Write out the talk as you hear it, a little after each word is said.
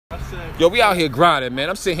Yo, we out here grinding, man.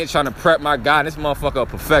 I'm sitting here trying to prep my guy. This motherfucker a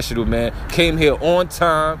professional, man. Came here on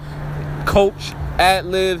time, coach,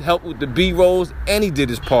 ad-lib, helped with the B-rolls, and he did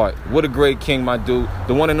his part. What a great king, my dude.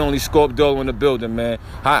 The one and only Scorp Dolo in the building, man.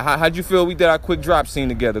 How'd you feel we did our quick drop scene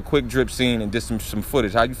together, quick drip scene, and did some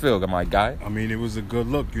footage? How'd you feel, my guy? I mean, it was a good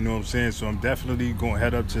look, you know what I'm saying? So I'm definitely going to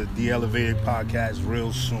head up to The Elevated Podcast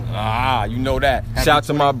real soon. You know that. Shout out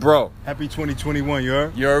to my bro. Happy 2021, you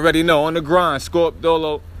heard? You already know. On the grind. Scorp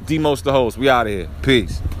Dolo, D-Most the host. We out of here.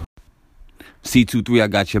 Peace. C23, I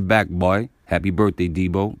got your back, boy. Happy birthday,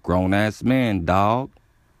 Debo. Grown-ass man, dog.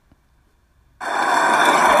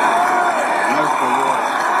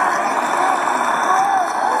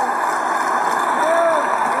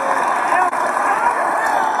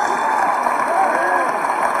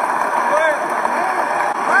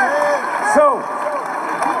 So,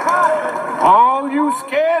 all you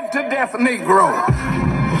scared to death Negro.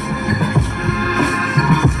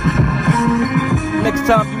 Next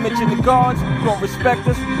time you mention the guards, you gon' respect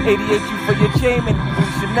us. 88 you for your chain and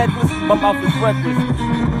lose your necklace. My mouth is reckless.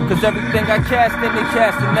 Cause everything I cast in, they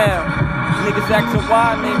cast it now. Niggas asking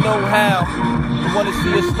why and they know how. You wanna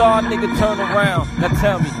see a star, nigga, turn around. Now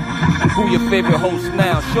tell me, who your favorite host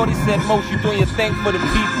now? Shorty said most, you doing your thing for the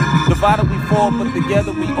people. Divided we fall, but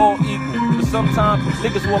together we all equal. But sometimes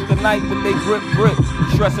niggas walk the night with they grip.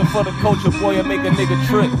 Stressing for the culture, boy, and make a nigga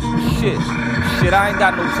trip. Shit, I ain't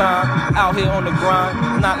got no time. Out here on the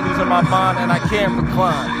grind, not losing my mind, and I can't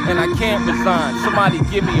recline, and I can't resign. Somebody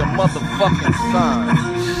give me a motherfucking sign.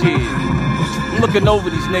 Shit. Looking over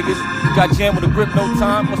these niggas. Got jammed with a grip, no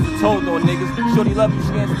time. Must've told on niggas. Shorty love you,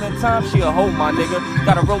 she ain't spend time. She a hoe, my nigga.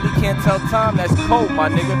 Got a rollie, can't tell time. That's cold, my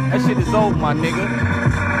nigga. That shit is old, my nigga.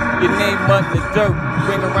 Your name mud in the dirt.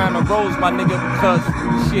 Bring around the rose, my nigga. Because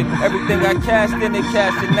shit, everything I cast in, they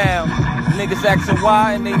cast it now. Niggas asking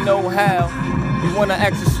why and they know how. You wanna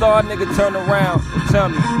ask a star, nigga, turn around and tell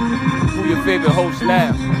me who your favorite host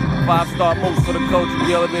now. 5-star most for the coach of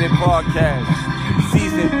the Elevated Podcast.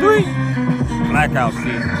 Season 3, Blackout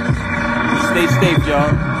season. Stay safe, y'all.